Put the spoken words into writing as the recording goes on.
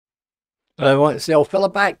I want to say old fella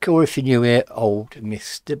back, or if you're new here, old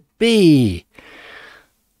Mr. B.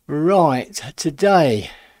 Right, today,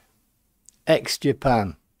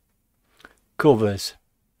 ex-Japan covers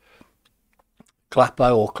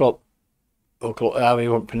Cluppo or Clup, how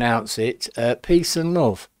you want to pronounce it, Peace and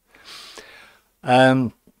Love.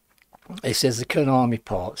 It says the Kanami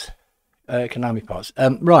parts.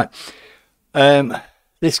 Right,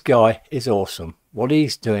 this guy is awesome. What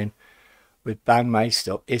he's doing with bandmade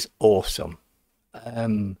stuff is awesome.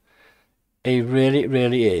 He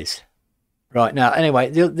really is. Right, now anyway,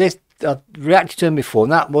 this I've reacted to him before,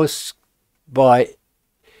 and that was by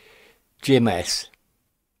Jim S,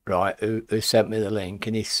 right, who sent me the link,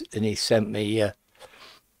 and he sent me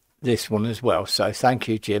this one as well. So thank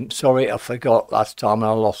you, Jim. Sorry I forgot last time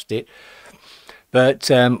and I lost it, but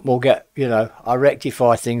we'll get, you know, I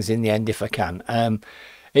rectify things in the end if I can.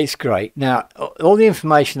 It's great. Now, all the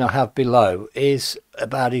information I have below is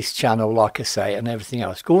about his channel, like I say, and everything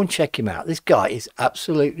else. Go and check him out. This guy is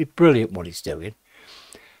absolutely brilliant what he's doing.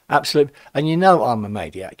 Absolutely. And you know I'm a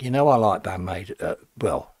maniac. You know I like bandmade,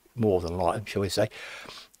 well, more than like them, shall we say.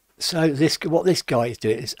 So what this guy is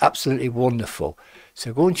doing is absolutely wonderful.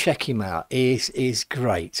 So go and check him out. He's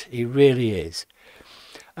great. He really is.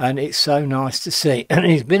 And it's so nice to see. And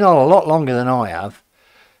he's been on a lot longer than I have.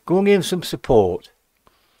 Go and give him some support.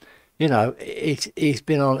 You know, he's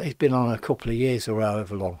been on a couple of years or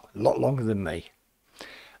however long, a lot longer than me.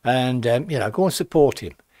 And you know, go and support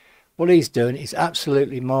him. What he's doing is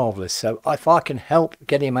absolutely marvellous. So if I can help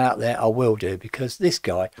get him out there, I will do, because this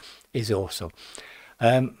guy is awesome.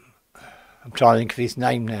 I'm trying to think of his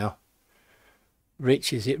name now.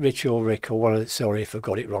 Rich, is it Rich or Rick or one of the, sorry if I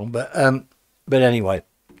got it wrong, but anyway,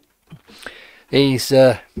 he's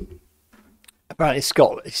apparently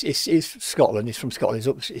Scotland. He's Scotland. He's from Scotland.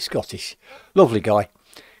 He's Scottish. Lovely guy,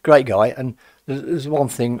 great guy. And there's one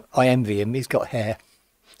thing I envy him. He's got hair.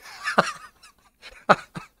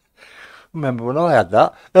 Remember when I had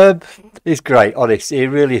that? He's great, honest. He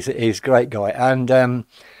really is. He's a great guy. And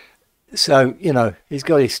so, you know, he's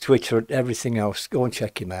got his Twitter and everything else. Go and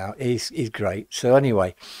check him out. He's great. So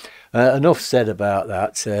anyway, enough said about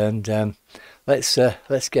that. And let's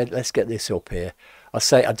get this up here. I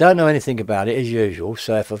say I don't know anything about it as usual.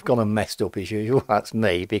 So if I've gone and messed up as usual, that's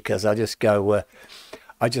me, because I just go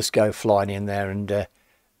flying in there and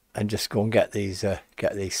just go and get these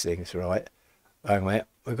things right. Hang on,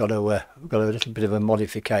 we've got a little bit of a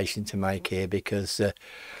modification to make here because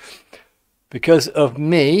of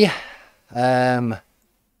me. That's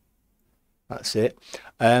it.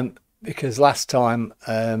 Because last time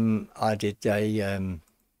I did a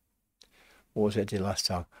what was it I did last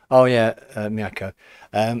time? Oh yeah, Miyako.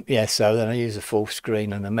 Yeah, so then I used a full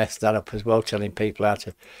screen and I messed that up as well, telling people how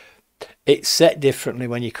to. It's set differently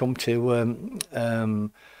when you come to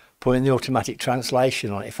putting the automatic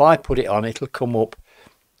translation on. If I put it on, it'll come up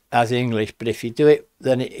as English, but if you do it,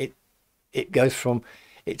 then it goes from,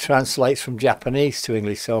 it translates from Japanese to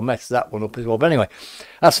English, so I messed that one up as well. But anyway,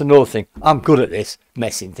 that's another thing. I'm good at this,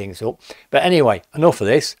 messing things up. But anyway, enough of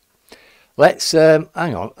this. Let's hang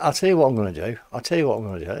on. I'll tell you what I'm going to do.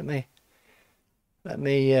 Let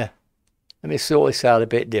me sort this out a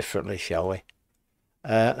bit differently, shall we?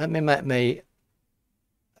 Let me make me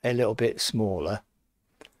a little bit smaller.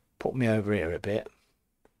 Put me over here a bit,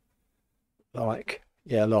 like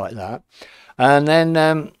that, and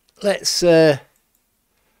then let's make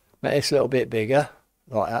this a little bit bigger,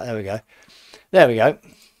 like that. There we go.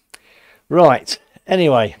 Right,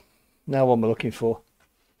 anyway, now what am I looking for?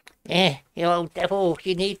 You old devil,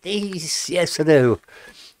 you need these. Yes I do.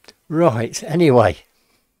 Right, anyway,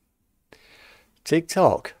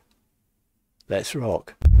 TikTok, let's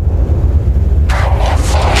rock.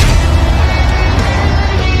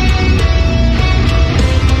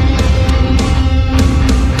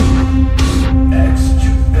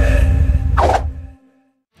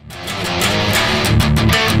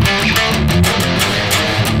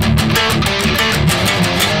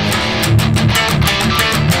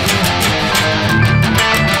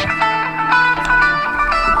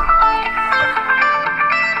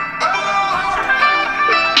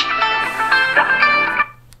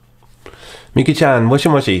みきちゃん、もし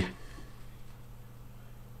もし。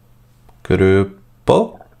クルッ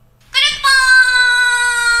ポ？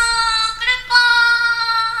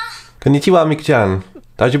こんにちは、みきちゃん。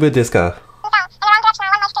大丈夫ですか？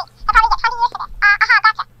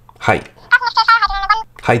はい。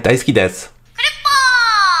はい、大好きです。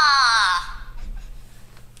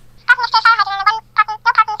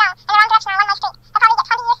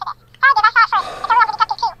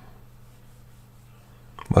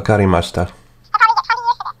わかりました。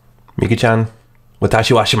みきちゃん、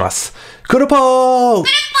私はします。クルポー。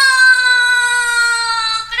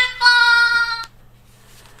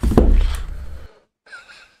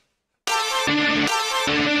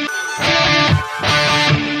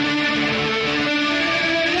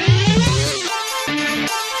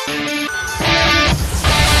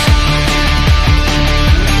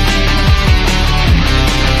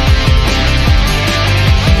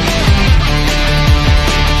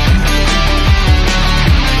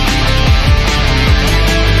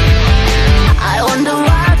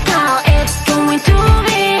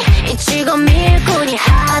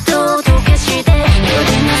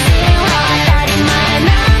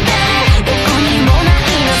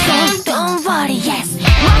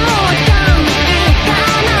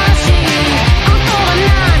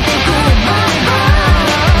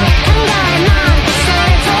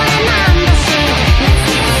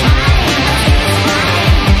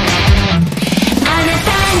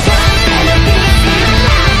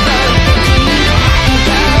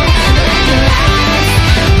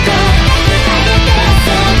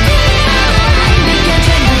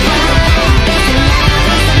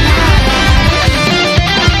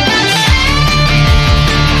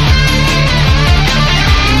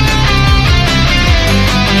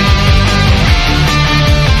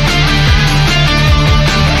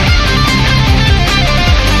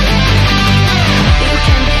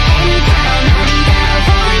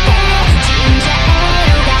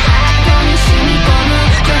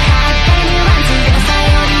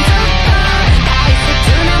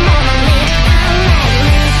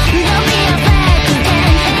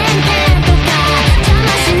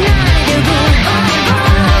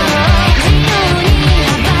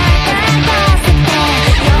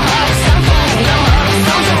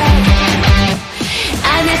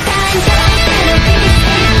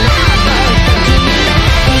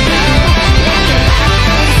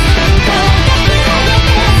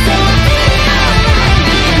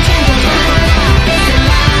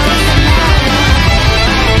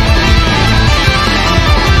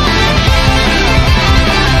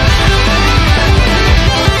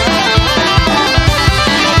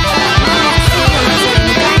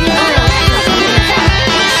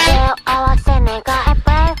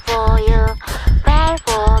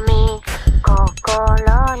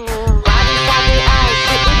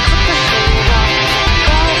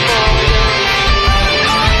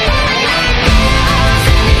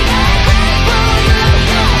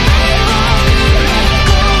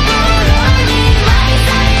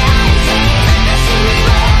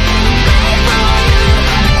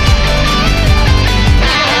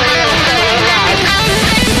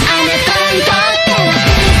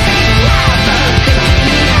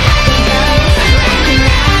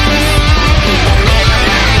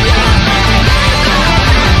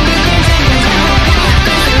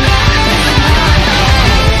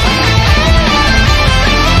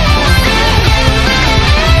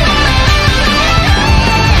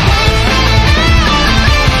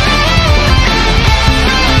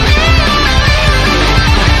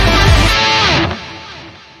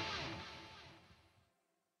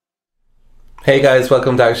Hey guys,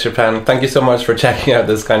 welcome back to Japan. Thank you so much for checking out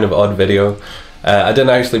this kind of odd video. I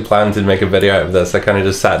didn't actually plan to make a video out of this. I kind of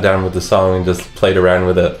just sat down with the song and just played around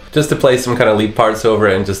with it. Just to play some kind of lead parts over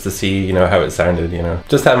it and just to see, you know, how it sounded, you know.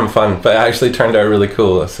 Just having fun, but it actually turned out really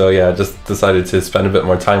cool. So yeah, just decided to spend a bit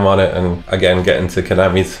more time on it and again get into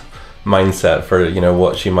Kanami's mindset for, you know,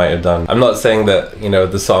 what she might have done. I'm not saying that, you know,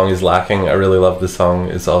 the song is lacking. I really love the song.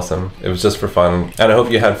 It's awesome. It was just for fun, and I hope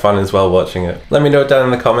you had fun as well watching it. Let me know down in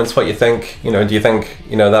the comments what you think. You know, do you think,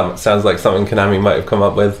 you know, that sounds like something Kanami might have come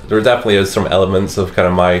up with? There definitely is some elements of kind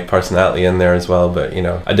of my personality in there as well, but you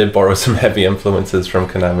know, I did borrow some heavy influences from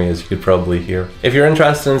Kanami, as you could probably hear. If you're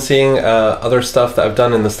interested in seeing other stuff that I've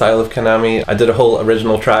done in the style of Kanami, I did a whole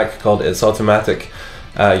original track called It's Automatic.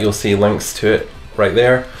 You'll see links to it right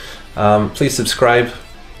there. Please subscribe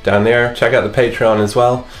down there, check out the Patreon as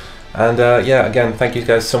well, and yeah, again, thank you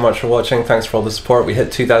guys so much for watching. Thanks for all the support. We hit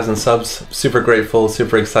 2,000 subs, super grateful,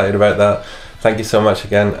 super excited about that. Thank you so much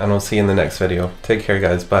again, and we'll see you in the next video. Take care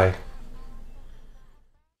guys, bye.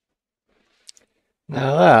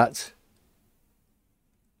 Now that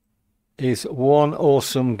is one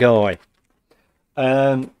awesome guy.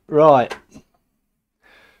 Right,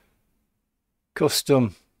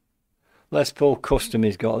 custom Les Paul Custom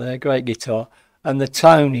he's got there, great guitar, and the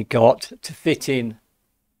tone he got to fit in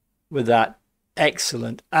with that,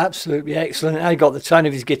 excellent, absolutely excellent. And he got the tone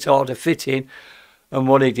of his guitar to fit in, and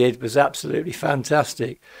what he did was absolutely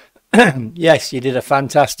fantastic. Yes, he did a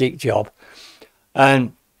fantastic job,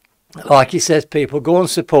 and like he says, people, go and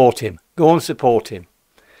support him, go and support him.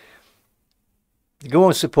 Go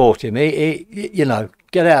and support him. You know,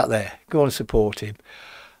 get out there. Go and support him.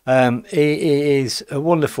 He is a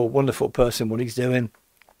wonderful, wonderful person. What he's doing,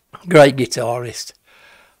 great guitarist,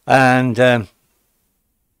 and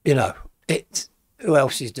you know, who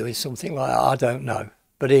else is doing something like that? I don't know,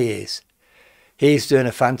 but he is. He's doing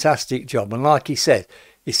a fantastic job, and like he said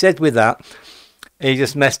with that, he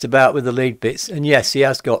just messed about with the lead bits, and yes, he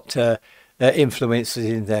has got influences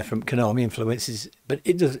in there from Kanami influences, but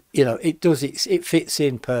it does, you know, it fits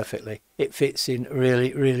in perfectly. It fits in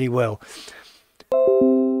really, really well.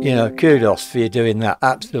 You know, kudos for you doing that.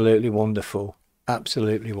 Absolutely wonderful.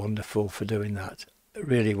 Absolutely wonderful for doing that. It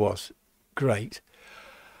really was great.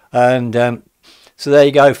 And so there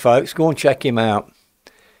you go, folks. Go and check him out.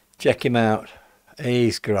 Check him out.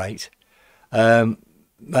 He's great. Made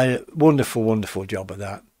a wonderful, wonderful job of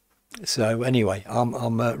that. So anyway,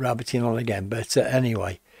 I'm rabbiting on again. But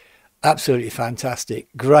anyway, absolutely fantastic.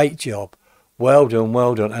 Great job. Well done,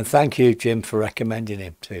 well done. And thank you, Jim, for recommending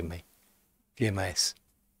him to me. Jim S.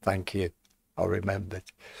 Thank you. I remembered.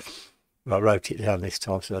 I wrote it down this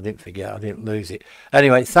time so I didn't forget. I didn't lose it.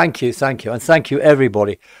 Anyway, thank you. And thank you,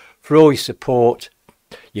 everybody, for all your support,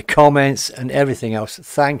 your comments and everything else.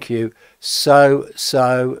 Thank you so,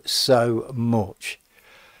 so, so much.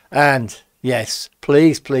 And yes,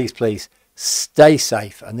 please, please, please stay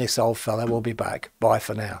safe. And this old fella will be back. Bye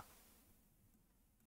for now.